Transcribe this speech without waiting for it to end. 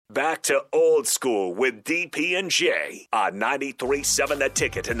Back to old school with DP and J on 93.7 The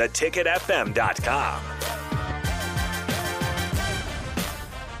Ticket and theticketfm.com.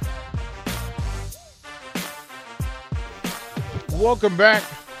 Welcome back.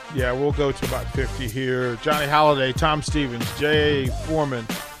 Yeah, we'll go to about 50 here. Johnny Halliday, Tom Stevens, Jay Foreman.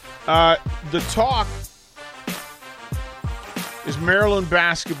 The talk is Maryland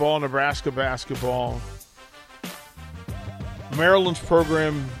basketball, Nebraska basketball. Maryland's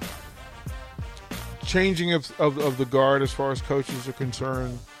program changing of the guard as far as coaches are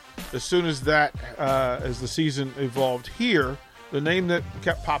concerned. As soon as that, as the season evolved here, the name that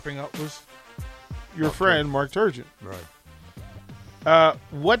kept popping up was your friend, Mark Turgeon. Right.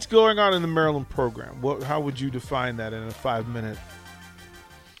 What's going on in the Maryland program? How would you define that in a 5-minute?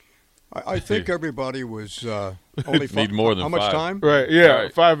 I think everybody was only need more than how much 5. time? Right, yeah,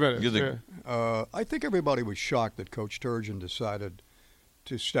 Right. 5 minutes. I think everybody was shocked that Coach Turgeon decided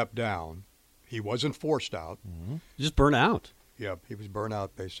to step down. He wasn't forced out. Mm-hmm. Just burn out. Yeah, he was burnt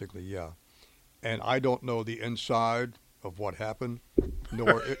out, basically, yeah. And I don't know the inside of what happened,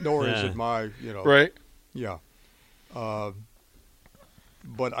 nor is it my, Right. Yeah. But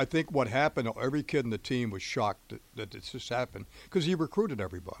I think what happened, every kid in the team was shocked that this just happened because he recruited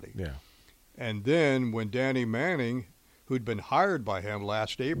everybody. Yeah. And then when Danny Manning, who'd been hired by him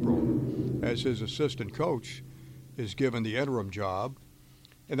last April as his assistant coach, is given the interim job,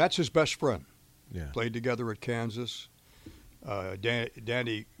 and that's his best friend. Yeah. Played together at Kansas.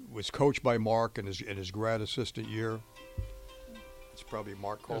 Danny was coached by Mark in his grad assistant year. It's probably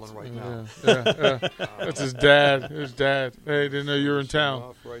Mark calling right now. Yeah. That's his dad. Hey, didn't know you were in town.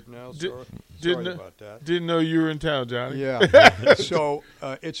 Off right now. Sorry about that. Didn't know you were in town, Johnny. Yeah. So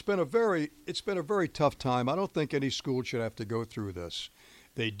it's been a very tough time. I don't think any school should have to go through this.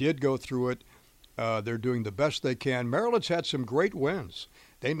 They did go through it. They're doing the best they can. Maryland's had some great wins.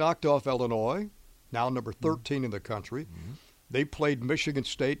 They knocked off Illinois, now number 13 in the country. Mm-hmm. They played Michigan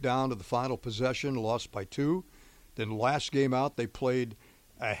State down to the final possession, lost by 2. Then last game out, they played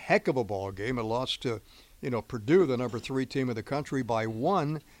a heck of a ball game and lost to, Purdue, the number 3 team in the country, by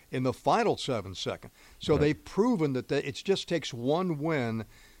 1 in the final 7 seconds. So they've proven that it just takes one win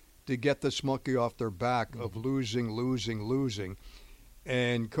to get this monkey off their back of losing.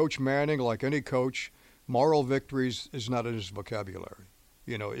 And Coach Manning, like any coach, moral victories is not in his vocabulary.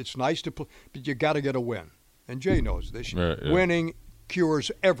 It's nice to play, but you got to get a win. And Jay knows this. Right, yeah. Winning cures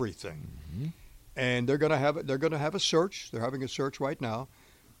everything. Mm-hmm. And they're going to have a search. They're having a search right now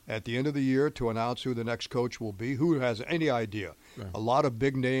at the end of the year to announce who the next coach will be. Who has any idea? Right. A lot of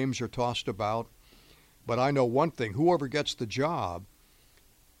big names are tossed about. But I know one thing. Whoever gets the job,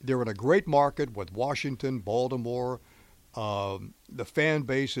 they're in a great market with Washington, Baltimore. The fan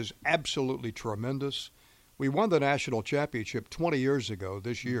base is absolutely tremendous. We won the national championship 20 years ago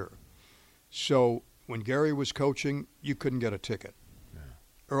this year. So when Gary was coaching, you couldn't get a ticket.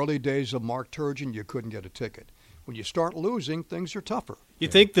 Early days of Mark Turgeon, you couldn't get a ticket. When you start losing, things are tougher. You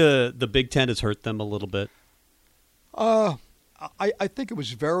think the Big Ten has hurt them a little bit? I think it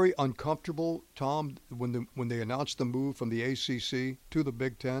was very uncomfortable, Tom, when they announced the move from the ACC to the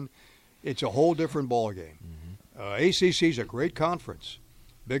Big Ten. It's a whole different ballgame. Mm-hmm. ACC is a great conference.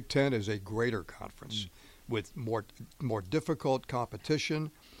 Big Ten is a greater conference with more difficult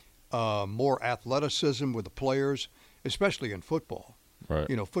competition, more athleticism with the players, especially in football. Right.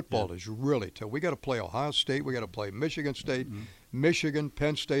 Football is really tough. We got to play Ohio State. We got to play Michigan State, Michigan,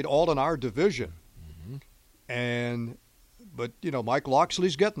 Penn State, all in our division. Mm-hmm. But Mike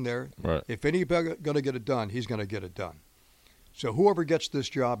Loxley's getting there. Right. If anybody's going to get it done, he's going to get it done. So whoever gets this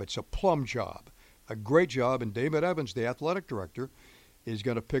job, it's a plum job, a great job. And David Evans, the athletic director, is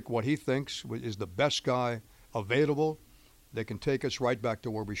going to pick what he thinks is the best guy available that can take us right back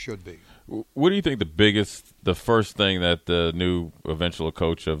to where we should be. What do you think the first thing that the new eventual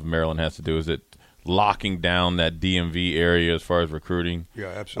coach of Maryland has to do? Is it locking down that DMV area as far as recruiting? Yeah,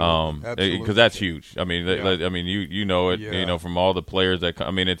 absolutely. Because that's huge. I mean, you know it. Yeah. From all the players that come.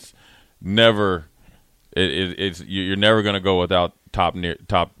 I mean, it's never. You're never going to go without top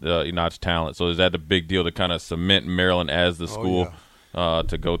notch talent. So is that a big deal to kind of cement Maryland as the school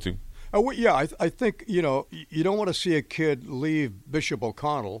to go to? I think, you don't want to see a kid leave Bishop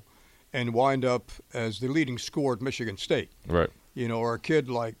O'Connell and wind up as the leading scorer at Michigan State. Right. Or a kid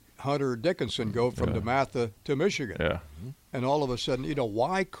like Hunter Dickinson go from DeMatha to Michigan. Yeah. And all of a sudden,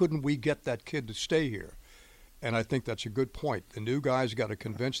 why couldn't we get that kid to stay here? And I think that's a good point. The new guys got to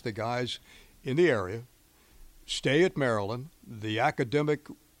convince the guys in the area, stay at Maryland. The academic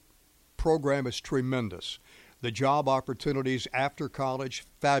program is tremendous. The job opportunities after college,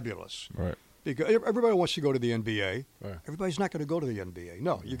 fabulous. Right. Because everybody wants to go to the NBA. Right. Everybody's not going to go to the NBA.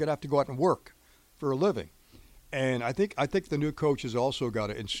 No, you're going to have to go out and work for a living. And I think the new coach has also got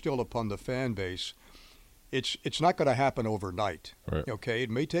to instill upon the fan base. It's not going to happen overnight. Right. Okay, it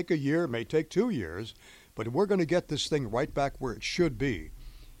may take a year, it may take 2 years, but we're going to get this thing right back where it should be,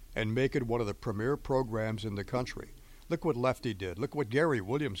 and make it one of the premier programs in the country. Look what Lefty did. Look what Gary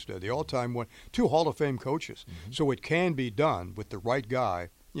Williams did. The all-time one, 2 Hall of Fame coaches. Mm-hmm. So it can be done with the right guy,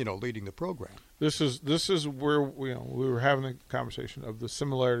 leading the program. This is where we were having a conversation of the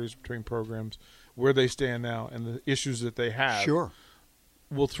similarities between programs, where they stand now, and the issues that they have. Sure.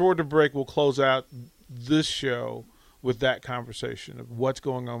 We'll throw it to break. We'll close out this show with that conversation of what's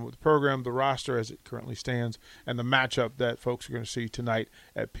going on with the program, the roster as it currently stands, and the matchup that folks are going to see tonight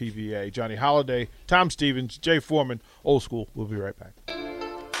at PVA. Johnny Holliday, Tom Stevens, Jay Foreman, Old School. We'll be right back.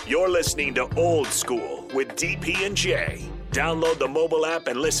 You're listening to Old School with DP and J. Download the mobile app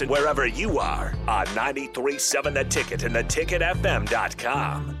and listen wherever you are on 93.7 The Ticket and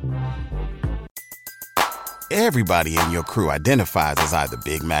theticketfm.com. Everybody in your crew identifies as either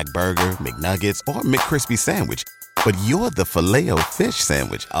Big Mac Burger, McNuggets, or McCrispy Sandwich. But you're the Filet-O-Fish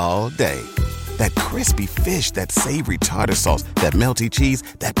Sandwich all day. That crispy fish, that savory tartar sauce, that melty cheese,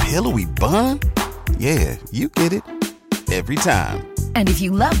 that pillowy bun. Yeah, you get it. Every time. And if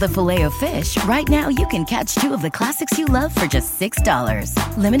you love the Filet-O-Fish, right now you can catch 2 of the classics you love for just $6.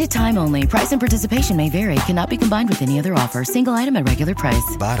 Limited time only. Price and participation may vary. Cannot be combined with any other offer. Single item at regular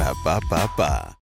price. Ba-da-ba-ba-ba.